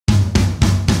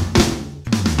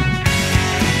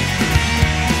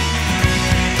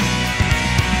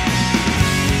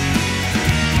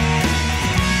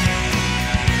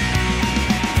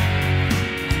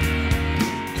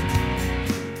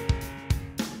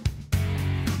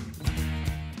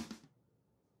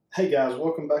Hey guys,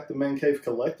 welcome back to Man Cave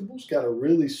Collectibles. Got a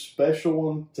really special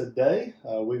one today.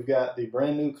 We've got the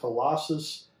brand new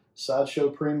Colossus Sideshow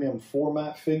Premium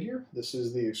Format figure. This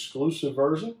is the exclusive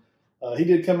version. He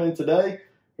did come in today.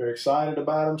 Very excited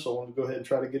about him, so I wanted to go ahead and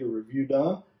try to get a review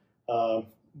done.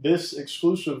 This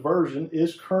exclusive version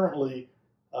is currently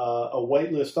a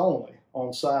waitlist only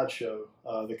on Sideshow.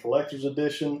 The collector's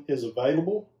edition is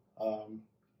available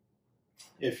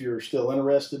if you're still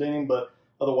interested in him, but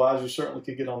otherwise, you certainly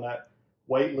could get on that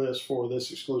wait list for this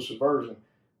exclusive version.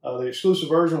 The exclusive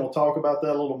version, we'll talk about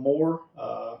that a little more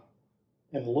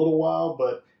in a little while,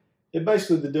 but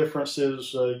basically the difference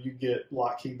is you get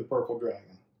Lockheed the Purple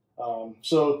Dragon.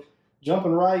 So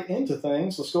jumping right into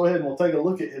things, let's go ahead and we'll take a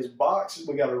look at his box.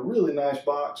 We got a really nice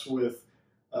box with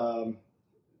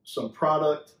some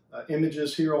product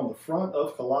images here on the front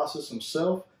of Colossus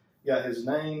himself. Got his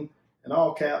name in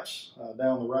all caps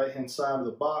down the right-hand side of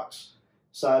the box.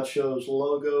 Sideshow's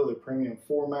logo, the premium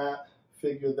format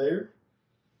figure there.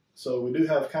 So we do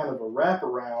have kind of a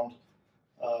wraparound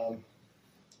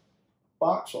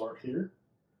box art here.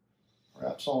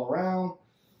 Wraps on around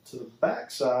to the back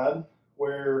side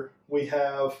where we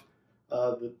have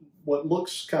what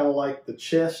looks kind of like the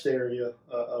chest area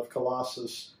of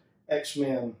Colossus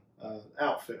X-Men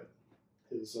outfit,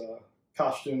 his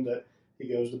costume that he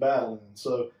goes to battle in.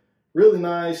 So really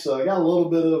nice. Got a little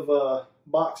bit of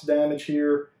box damage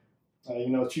here. You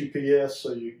know, it's UPS,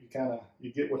 so you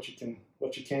get what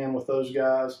you can with those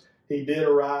guys. He did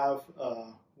arrive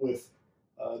with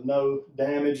no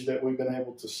damage that we've been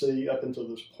able to see up until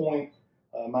this point,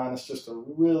 minus just a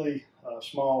really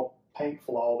small paint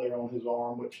flaw there on his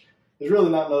arm, which is really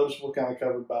not noticeable, kind of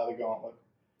covered by the gauntlet.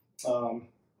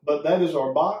 But that is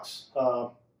our box.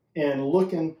 And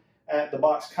looking at the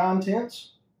box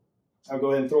contents, I'll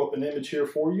go ahead and throw up an image here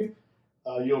for you.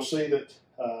 You'll see that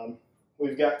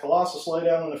we've got Colossus laid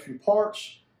out in a few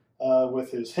parts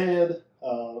with his head,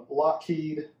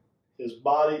 Lockheed. His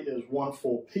body is one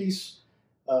full piece.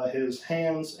 His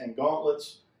hands and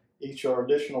gauntlets each are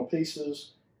additional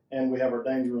pieces. And we have our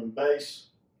Danger Room base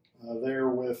there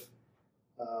with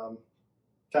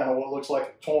kind of what looks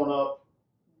like a torn up,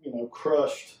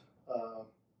 crushed,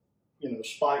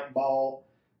 spike ball.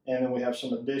 And then we have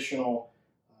some additional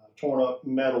torn up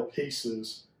metal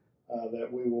pieces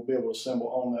that we will be able to assemble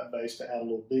on that base to add a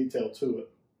little detail to it.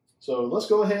 So let's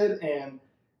go ahead and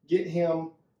get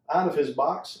him out of his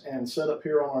box and set up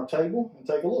here on our table and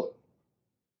take a look.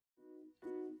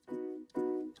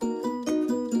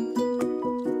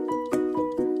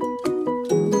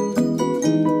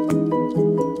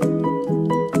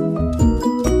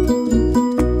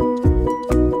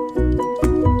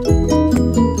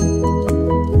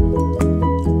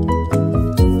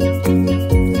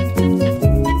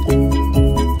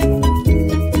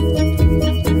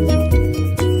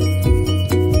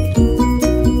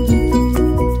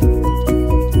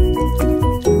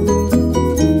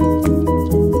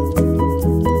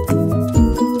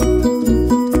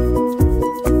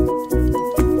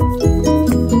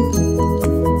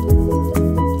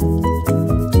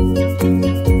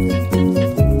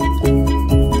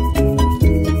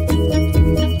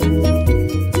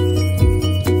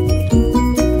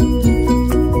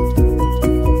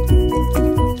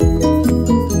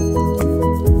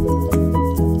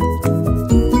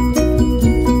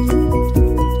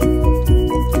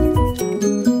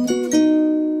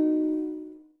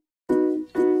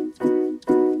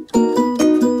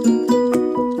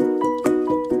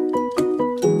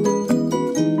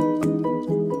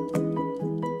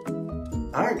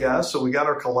 Alright guys, so we got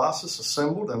our Colossus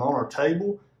assembled and on our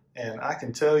table, and I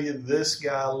can tell you this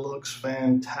guy looks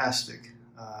fantastic.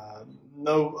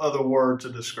 No other word to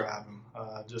describe him.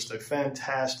 Just a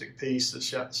fantastic piece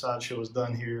that Sideshow has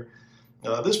done here.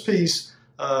 This piece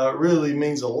really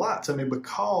means a lot to me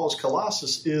because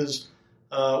Colossus is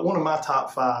one of my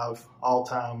top 5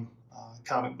 all-time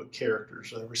comic book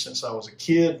characters. Ever since I was a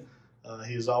kid,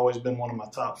 he has always been one of my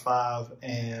top 5,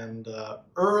 and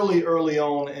early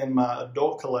on in my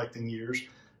adult collecting years,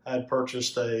 I had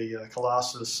purchased a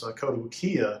Colossus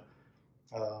Kotobukiya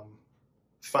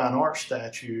fine art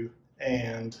statue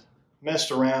and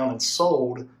messed around and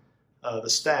sold the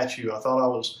statue. I thought I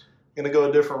was going to go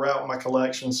a different route with my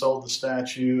collection, sold the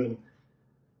statue, and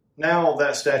now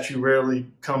that statue rarely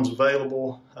comes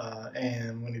available,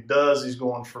 and when he does, he's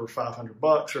going for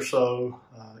 $500 or so,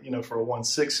 for a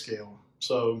 1/6 scale.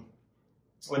 So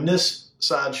when this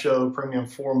Sideshow Premium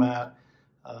Format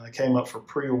came up for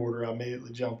pre-order, I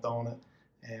immediately jumped on it,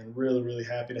 and really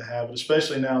happy to have it,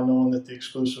 especially now knowing that the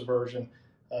exclusive version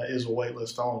is a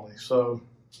waitlist only. So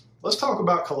let's talk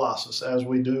about Colossus as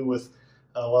we do with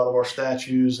a lot of our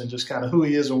statues and just kind of who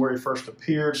he is and where he first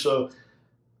appeared. So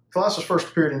Colossus first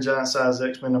appeared in Giant Size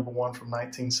X-Men #1 from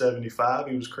 1975.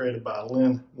 He was created by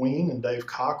Len Wein and Dave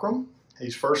Cockrum.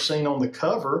 He's first seen on the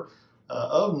cover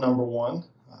of #1.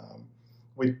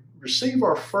 We received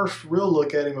our first real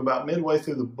look at him about midway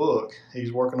through the book.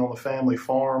 He's working on the family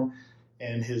farm,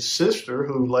 and his sister,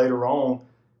 who later on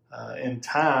in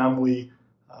time we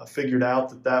figured out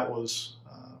that that was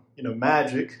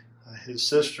Magic, his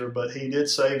sister, but he did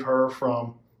save her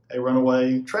from a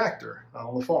runaway tractor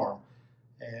on the farm.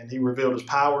 And he revealed his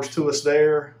powers to us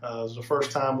there. It was the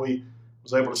first time we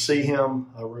was able to see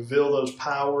him reveal those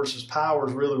powers. His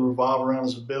powers really revolve around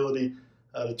his ability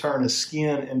to turn his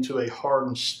skin into a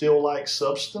hardened steel-like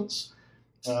substance.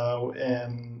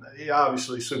 And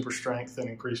obviously super strength and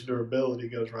increased durability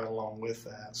goes right along with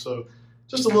that. So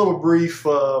just a little brief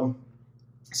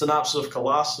synopsis of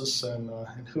Colossus and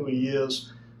who he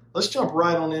is. Let's jump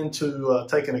right on into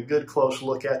taking a good close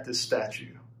look at this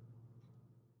statue.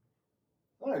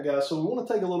 All right, guys, so we want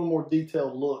to take a little more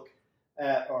detailed look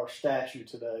at our statue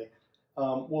today.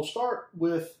 We'll start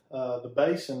with the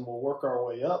base and we'll work our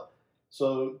way up.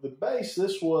 So the base,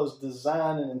 this was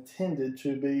designed and intended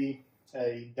to be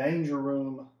a danger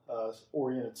room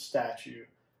oriented statue.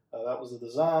 That was the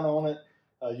design on it.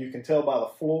 You can tell by the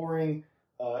flooring.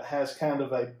 It has kind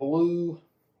of a blue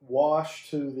wash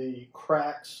to the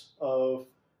cracks of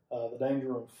the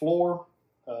danger room floor.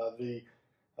 The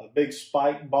big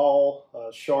spike ball,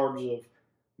 shards of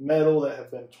metal that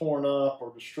have been torn up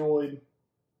or destroyed.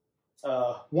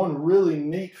 One really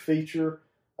neat feature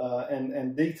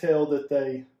and detail that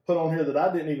they put on here that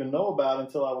I didn't even know about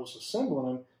until I was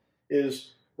assembling him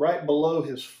is right below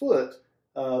his foot,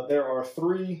 there are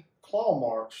 3 claw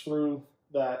marks through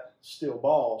that steel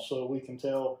ball. So we can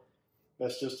tell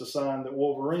that's just a sign that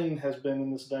Wolverine has been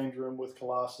in this danger room with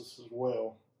Colossus as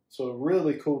well. So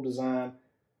really cool design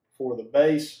for the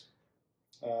base.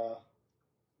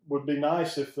 Would be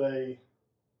nice if they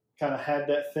kind of had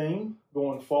that theme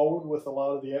going forward with a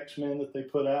lot of the X-Men that they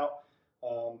put out.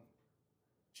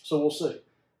 So we'll see.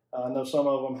 I know some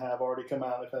of them have already come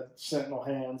out. They've had Sentinel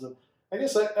hands, and I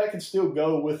guess that could still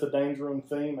go with the danger room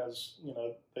theme, as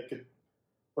they could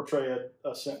portray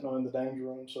a Sentinel in the danger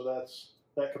room. So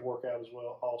that could work out as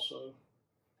well also.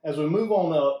 As we move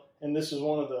on up, and this is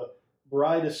one of the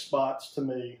brightest spots to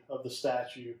me of the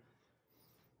statue,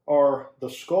 are the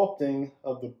sculpting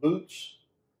of the boots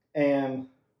and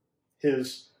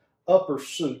his upper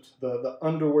suit, the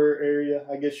underwear area,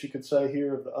 I guess you could say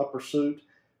here, of the upper suit.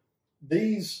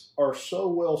 These are so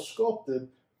well sculpted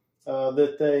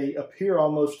that they appear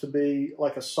almost to be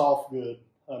like a soft good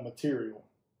material.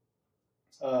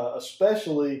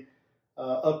 Especially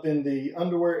up in the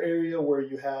underwear area where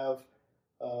you have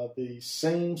the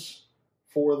seams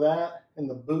for that, in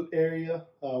the boot area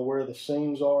where the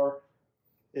seams are.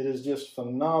 It is just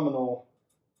phenomenal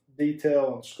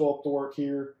detail and sculpt work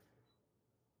here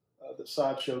that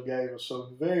Sideshow gave us. So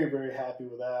very, very happy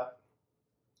with that.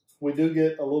 We do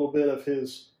get a little bit of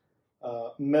his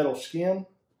metal skin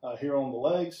here on the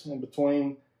legs, in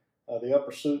between the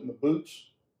upper suit and the boots.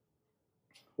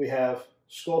 We have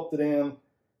sculpted in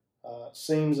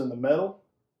seams in the metal,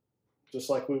 just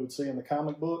like we would see in the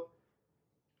comic book.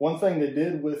 One thing they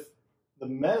did with the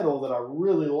metal that I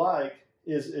really like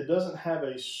is it doesn't have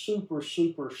a super,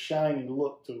 super shiny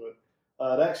look to it.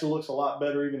 It actually looks a lot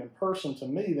better even in person to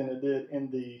me than it did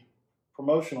in the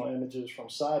promotional images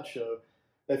from Sideshow.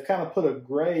 They've kind of put a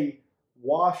gray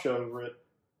wash over it,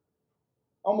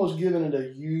 almost giving it a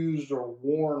used or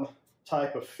worn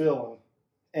type of feeling.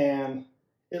 And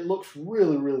it looks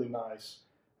really, really nice.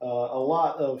 A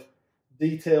lot of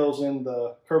details in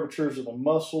the curvatures of the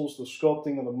muscles, the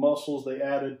sculpting of the muscles. They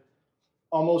added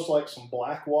almost like some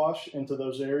black wash into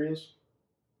those areas.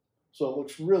 So it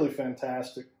looks really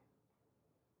fantastic.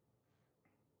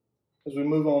 As we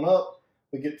move on up,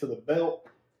 we get to the belt.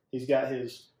 He's got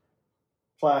his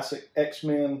classic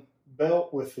X-Men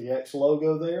belt with the X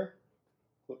logo there.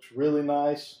 Looks really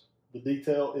nice. The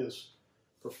detail is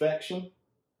perfection.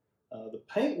 The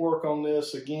paintwork on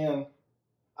this, again,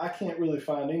 I can't really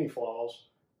find any flaws,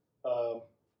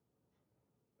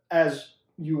 as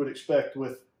you would expect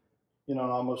with an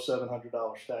almost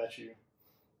 $700 statue.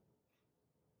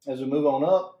 As we move on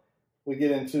up, we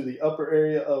get into the upper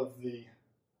area of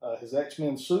his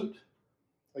X-Men suit.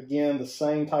 Again, the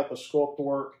same type of sculpt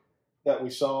work that we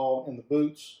saw in the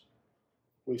boots.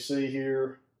 We see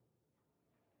here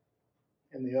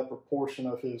in the upper portion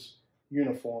of his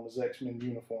uniform, his X-Men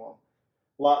uniform.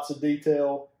 Lots of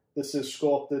detail. This is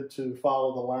sculpted to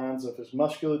follow the lines of his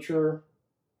musculature.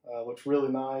 Looks really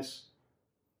nice.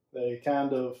 They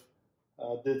kind of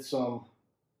did some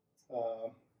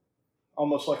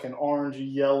almost like an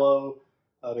orangey yellow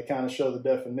to kind of show the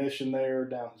definition there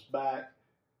down his back.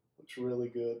 Looks really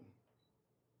good.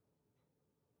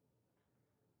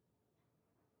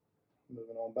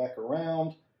 Moving on back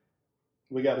around,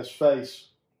 we got his face.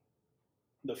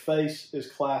 The face is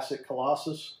classic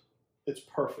Colossus. It's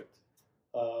perfect.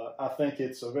 I think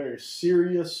it's a very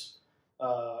serious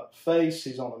face.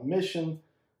 He's on a mission,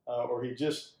 or he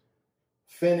just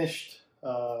finished,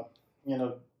 you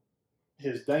know,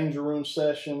 his danger room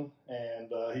session,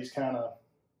 and he's kind of,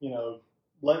 you know,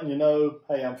 letting you know,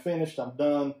 hey, I'm finished, I'm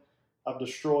done, I've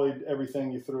destroyed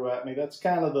everything you threw at me. That's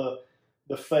kind of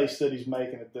the face that he's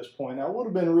making at this point. Now, it would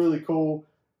have been really cool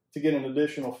to get an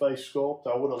additional face sculpt.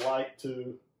 I would have liked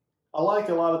to. I like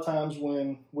a lot of times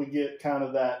when we get kind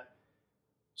of that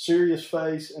serious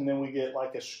face and then we get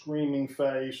like a screaming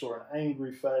face or an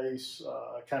angry face,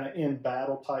 kind of in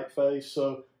battle type face.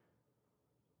 So,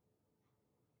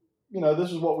 you know,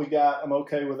 this is what we got. I'm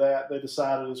okay with that. They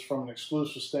decided it's from an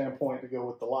exclusive standpoint to go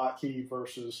with the Lockheed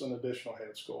versus an additional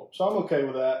head sculpt. So I'm okay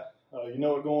with that. You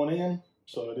know it going in,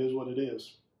 so it is what it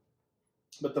is.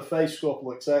 But the face sculpt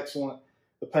looks excellent.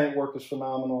 The paintwork is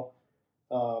phenomenal.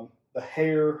 The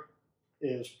hair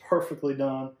is perfectly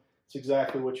done. It's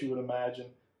exactly what you would imagine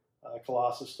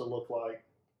Colossus to look like.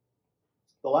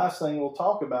 The last thing we'll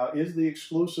talk about is the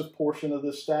exclusive portion of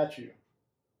this statue.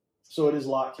 So it is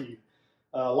Lockheed.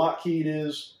 Lockheed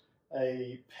is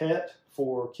a pet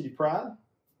for Kitty Pryde.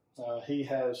 He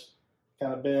has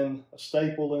kind of been a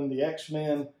staple in the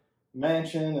X-Men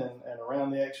mansion and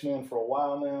around the X-Men for a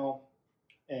while now.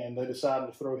 And they decided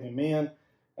to throw him in.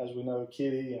 As we know,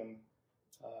 Kitty and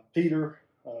Peter,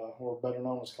 who are better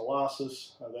known as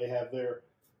Colossus, they have their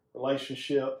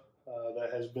relationship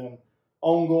that has been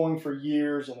ongoing for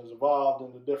years and has evolved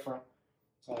into different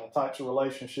types of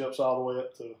relationships all the way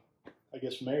up to, I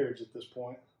guess, marriage at this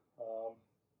point.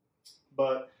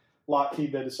 But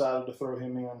Lockheed, they decided to throw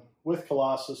him in with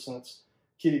Colossus. Since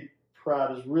Kitty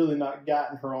Pryde has really not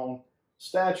gotten her own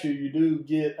statue, you do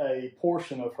get a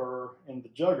portion of her in the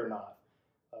Juggernaut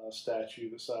statue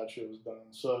that Sideshow has done.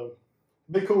 So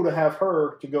it'd be cool to have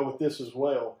her to go with this as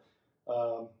well.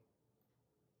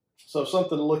 So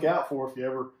something to look out for if you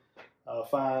ever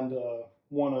find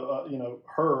one of, you know,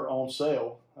 her on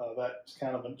sale. That's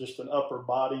kind of just an upper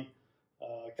body,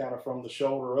 kind of from the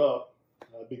shoulder up.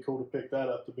 It'd be cool to pick that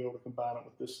up to be able to combine it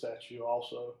with this statue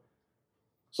also.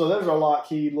 So there's our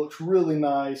Lockheed. Looks really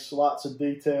nice. Lots of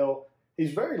detail.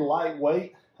 He's very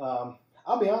lightweight.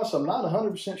 I'll be honest, I'm not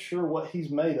 100% sure what he's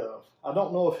made of. I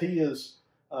don't know if he is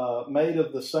made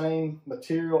of the same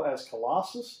material as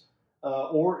Colossus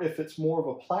or if it's more of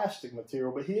a plastic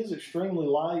material, but he is extremely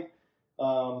light,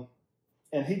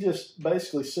 and he just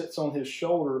basically sits on his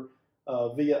shoulder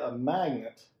via a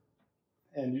magnet,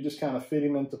 and you just kind of fit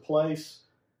him into place,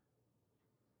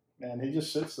 and he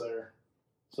just sits there.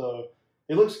 So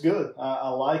he looks good. I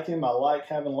like him. I like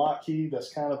having Lockheed.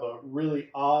 That's kind of a really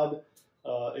odd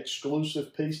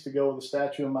exclusive piece to go with the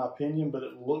statue, in my opinion, but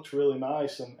it looks really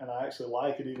nice, and I actually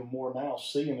like it even more now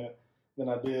seeing it than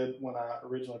I did when I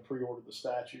originally pre-ordered the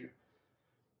statue.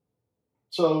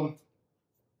 So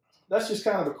that's just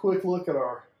kind of a quick look at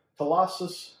our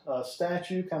Colossus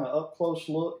statue, kind of up-close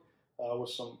look with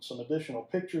some additional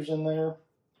pictures in there.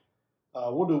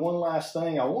 We'll do one last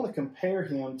thing. I want to compare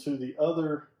him to the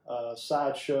other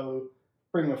Sideshow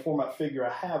Premium Format figure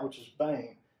I have, which is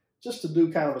Bane, just to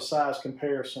do kind of a size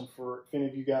comparison for if any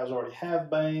of you guys already have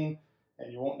Bane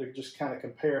and you want to just kind of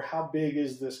compare how big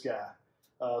is this guy.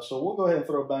 So we'll go ahead and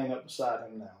throw Bane up beside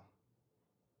him now.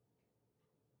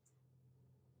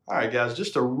 All right, guys,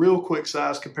 just a real quick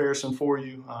size comparison for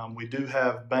you. We do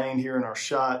have Bane here in our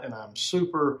shot, and I'm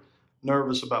super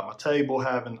nervous about my table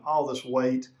having all this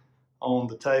weight on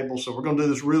the table. So we're going to do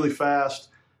this really fast.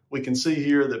 We can see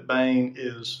here that Bane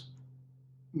is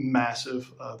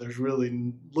massive. There's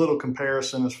really little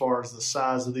comparison as far as the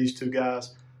size of these two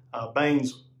guys.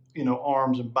 Bane's, you know,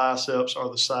 arms and biceps are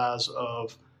the size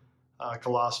of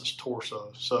Colossus'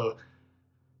 torso. So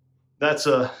that's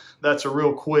a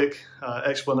real quick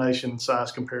explanation and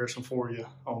size comparison for you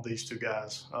on these two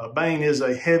guys. Bane is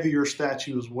a heavier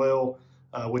statue as well,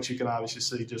 which you can obviously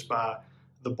see just by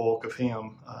the bulk of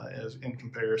him as in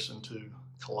comparison to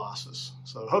Colossus.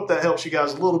 So I hope that helps you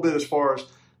guys a little bit as far as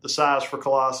the size for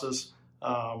Colossus,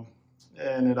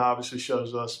 and it obviously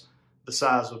shows us the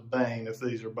size of Bane if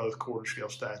these are both quarter scale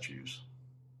statues.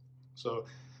 So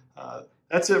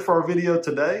that's it for our video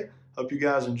today. Hope you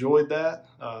guys enjoyed that.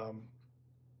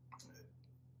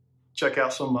 Check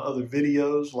out some of my other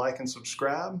videos, like and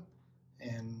subscribe,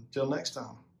 and until next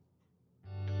time.